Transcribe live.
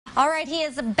All right, he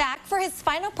is back for his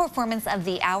final performance of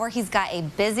the hour. He's got a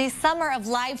busy summer of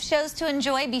live shows to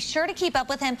enjoy. Be sure to keep up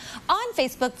with him on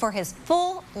Facebook for his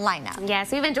full lineup.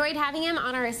 Yes, we've enjoyed having him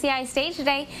on our CI stage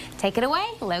today. Take it away,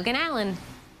 Logan Allen.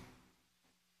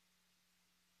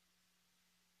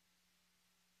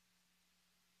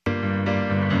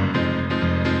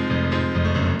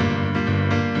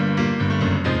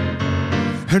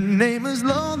 Her name is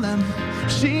Logan.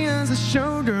 She is a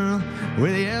showgirl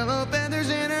with yellow feathers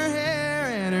in her hair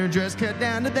and her dress cut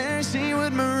down to there. She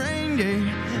would merengue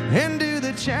and do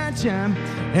the cha-cha.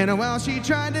 And while she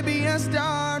tried to be a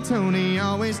star, Tony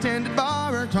always tended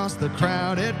bar across the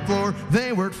crowded floor.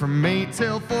 They worked from 8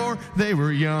 till 4. They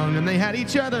were young and they had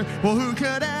each other. Well, who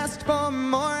could ask for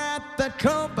more at the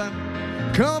Copa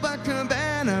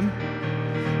Cabana,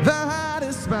 the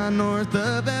hottest spot north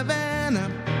of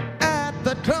Havana?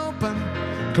 The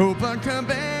Copa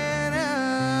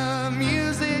Cabana,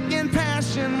 music and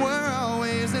passion were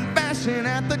always in fashion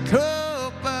at the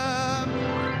Copa.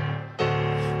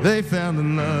 They fell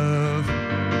in love.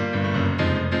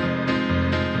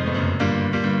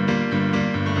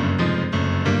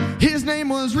 His name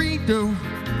was Rico.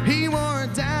 He wore a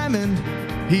diamond.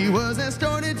 He was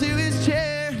escorted to his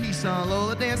chair. He saw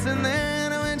Lola dancing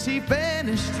then when she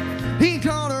finished, he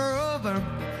called her over.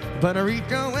 But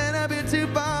Rico went a bit too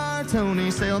far. Tony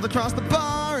sailed across the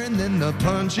bar, and then the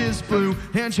punches flew,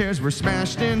 and chairs were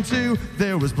smashed in two.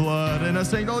 There was blood and a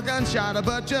single gunshot,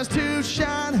 but just who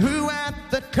shot who at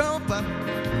the Copa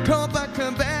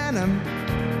Cabana,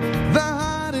 the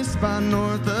hottest spot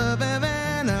north of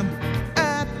Havana?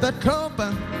 At the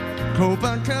Copa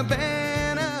Cabana.